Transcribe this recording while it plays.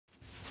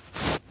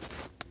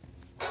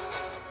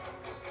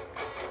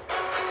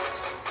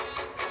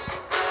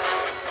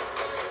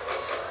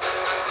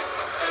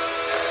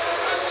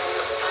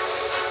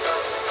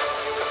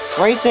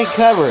Racing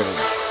coverage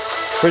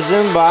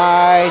presented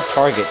by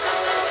Target.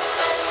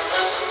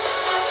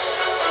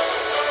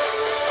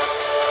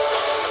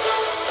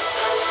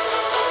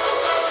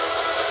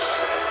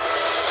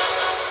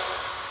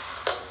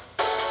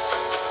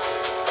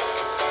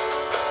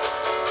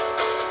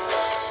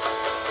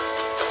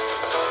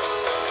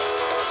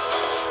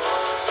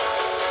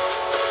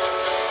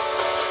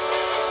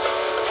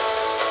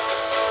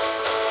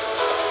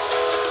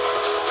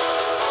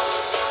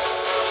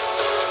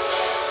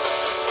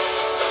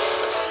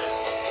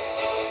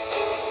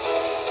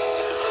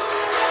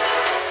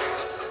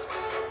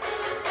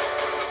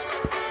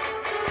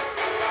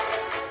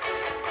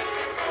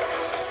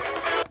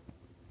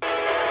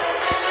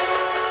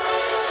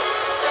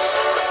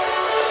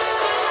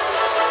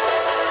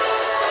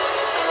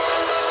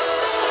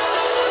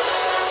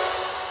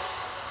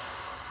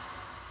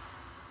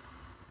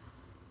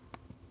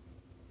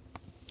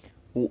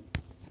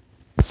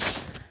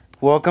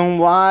 Welcome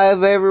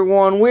live,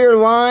 everyone. We're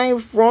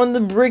live from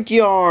the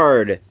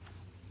Brickyard.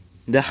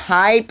 The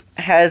hype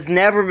has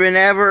never been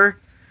ever.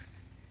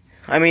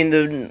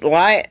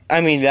 The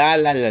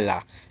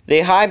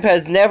hype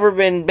has never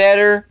been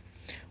better.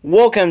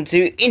 Welcome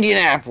to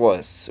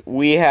Indianapolis.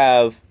 We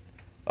have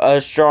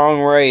a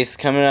strong race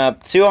coming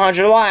up.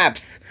 200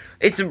 laps.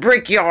 It's a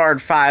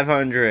Brickyard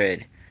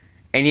 500.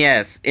 And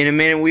yes, in a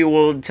minute we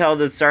will tell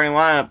the starting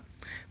lineup.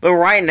 But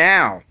right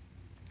now,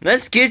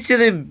 let's get to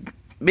the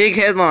big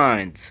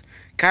headlines.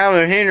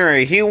 Kyler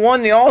Henry, he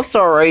won the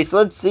All-Star race.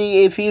 Let's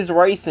see if he's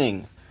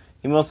racing.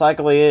 He most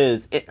likely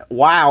is.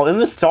 Wow,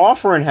 Emma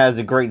Staufferin has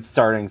a great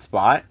starting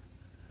spot.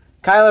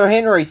 Kyler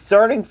Henry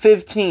starting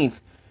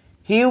 15th.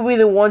 He'll be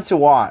the one to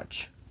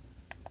watch.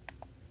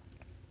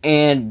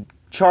 And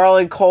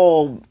Charlie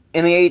Cole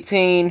in the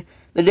 18,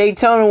 the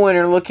Daytona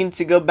winner, looking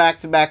to go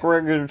back-to-back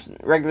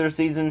regular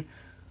season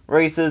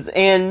races.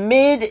 And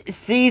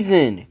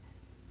mid-season,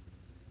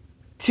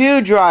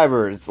 2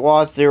 drivers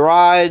lost their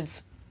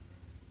rides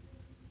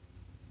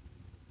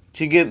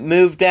to get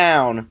moved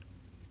down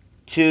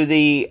to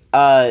the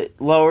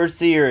lower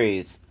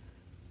series.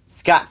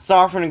 Scott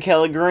Staufferin and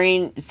Kelly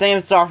Green.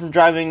 Sam Staufferin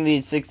driving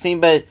the 16,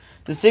 but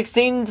the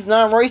 16's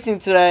not racing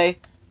today.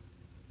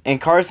 And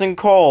Carson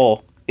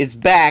Cole is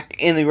back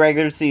in the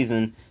regular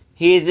season.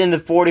 He is in the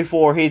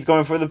 44. He's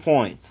going for the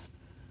points.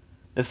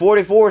 The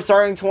 44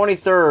 starting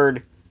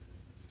 23rd.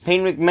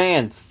 Payne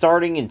McMahon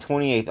starting in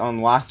 28th on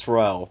the last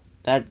row.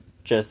 That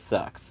just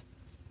sucks.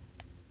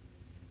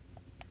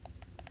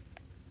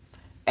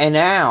 And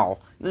now,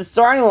 the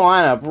starting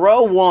lineup.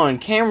 Row 1,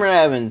 Cameron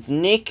Evans,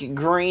 Nick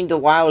Green,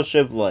 Delilah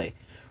Shipley.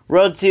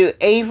 Row 2,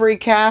 Avery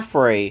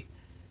Caffrey,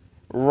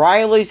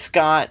 Riley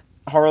Scott,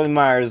 Harley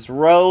Myers.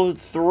 Row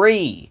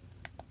 3,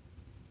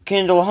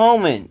 Kendall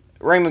Holman,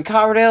 Raymond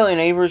Coverdale, and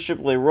Avery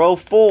Shipley. Row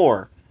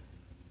 4,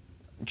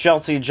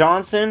 Chelsea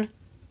Johnson.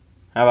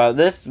 How about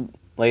this,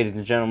 ladies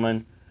and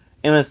gentlemen?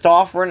 Emma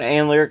Staufferin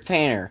and Lyric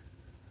Tanner.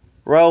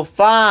 Row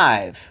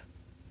 5,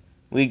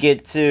 we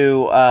get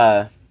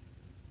to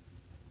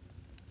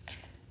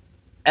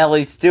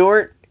Ellie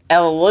Stewart,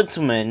 Ella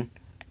Lutzman,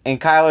 and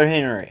Kyler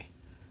Henry.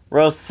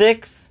 Row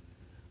 6,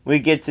 we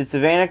get to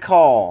Savannah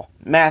Call,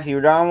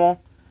 Matthew Darmel,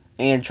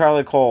 and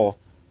Charlie Cole.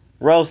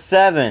 Row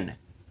 7,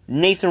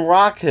 Nathan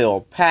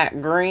Rockhill,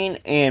 Pat Green,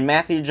 and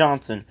Matthew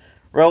Johnson.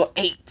 Row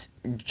 8,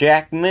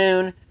 Jack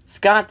Moon,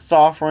 Scott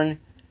Staufferin,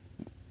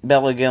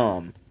 Bella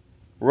Gillum.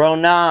 Row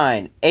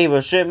 9,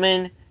 Ava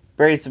Shipman,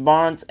 Brady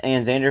Sabans,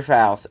 and Xander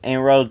Faust.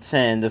 And row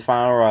 10, the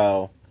final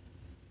row,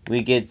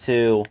 we get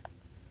to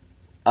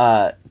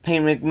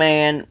Payne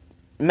McMahon,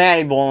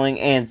 Maddie Bowling,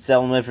 and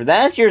Selma Lifford.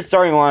 That's your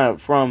starting lineup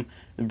from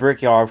the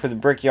Brickyard for the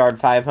Brickyard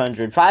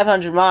 500.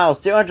 500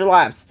 miles, 200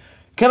 laps.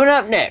 Coming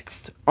up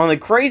next on the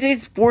Crazy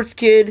Sports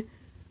Kid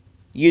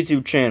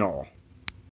YouTube channel.